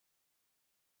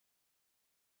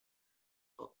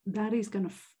that is going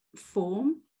to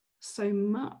form so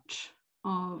much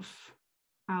of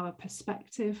our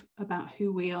perspective about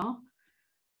who we are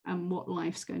and what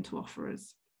life's going to offer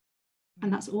us.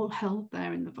 And that's all held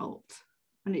there in the vault,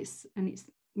 and it's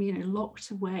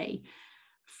locked away,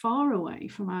 far away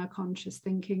from our conscious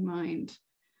thinking mind.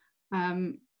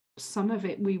 Some of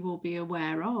it we will be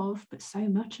aware of, but so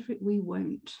much of it we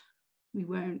won't.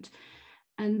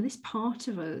 And this part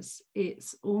of us,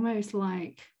 it's almost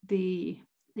like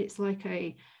it's like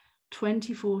a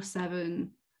 24/7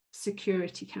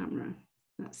 security camera.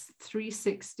 That's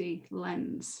 360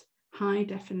 lens, high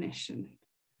definition,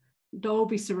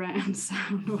 Dolby surround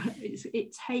sound.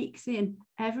 It takes in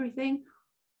everything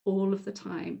all of the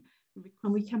time,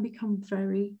 and we can become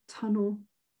very tunnel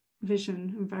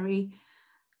vision and very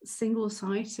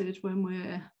single-sighted when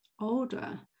we're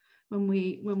older, when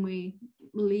we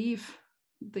leave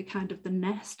the kind of the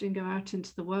nest and go out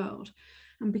into the world.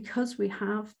 And because we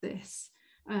have this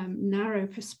narrow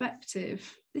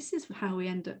perspective, this is how we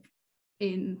end up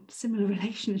in similar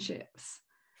relationships.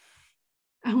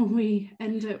 And we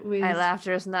end up with... My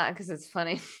laughter is not because it's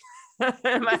funny. My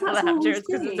laughter is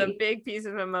because it's a big piece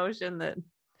of emotion that...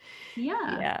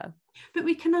 Yeah. But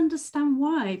we can understand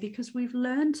why, because we've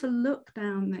learned to look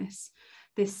down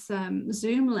this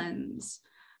zoom lens.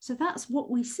 So that's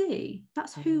what we see.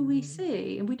 That's who we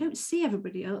see. And we don't see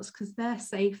everybody else because they're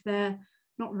safe. They're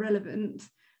not relevant.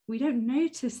 We don't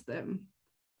notice them.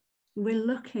 We're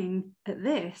looking at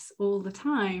this all the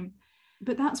time.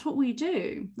 But that's what we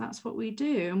do. That's what we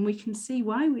do. And we can see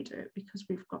why we do it, because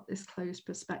we've got this closed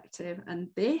perspective, and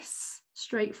this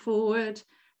straightforward,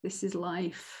 this is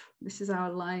life. This is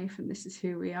our life, and this is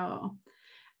who we are.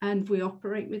 And we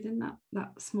operate within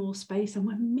that small space, and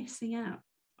we're missing out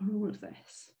on all of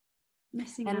this.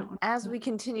 As we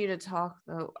continue to talk,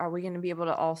 though, are we going to be able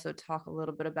to also talk a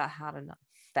little bit about how to not?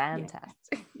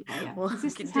 Fantastic. Yeah. We'll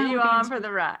continue on for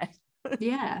the ride.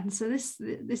 Yeah. And so this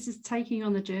is taking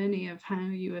on the journey of how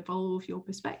you evolve your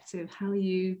perspective, how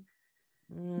you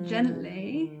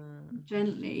gently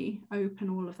open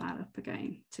all of that up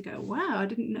again to go, wow, I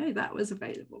didn't know that was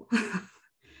available.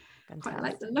 Quite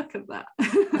like the look of that.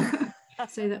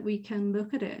 So that we can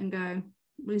look at it and go,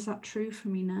 well, is that true for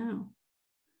me now?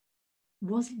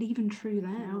 Was it even true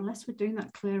there? Unless we're doing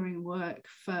that clearing work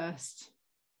first,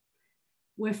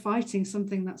 we're fighting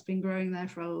something that's been growing there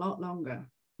for a lot longer.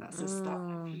 That's a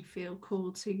start. If you feel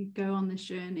called to go on this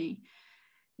journey,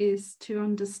 is to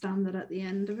understand that at the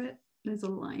end of it, there's a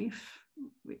life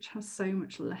which has so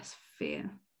much less fear,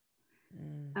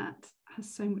 that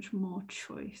has so much more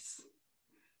choice,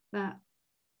 that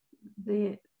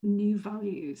the new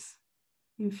values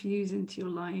infuse into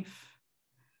your life,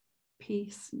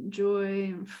 peace and joy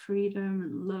and freedom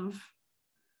and love,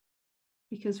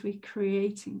 because we're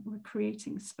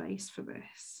creating space for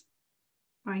this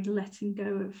by letting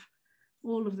go of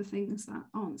all of the things that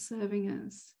aren't serving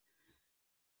us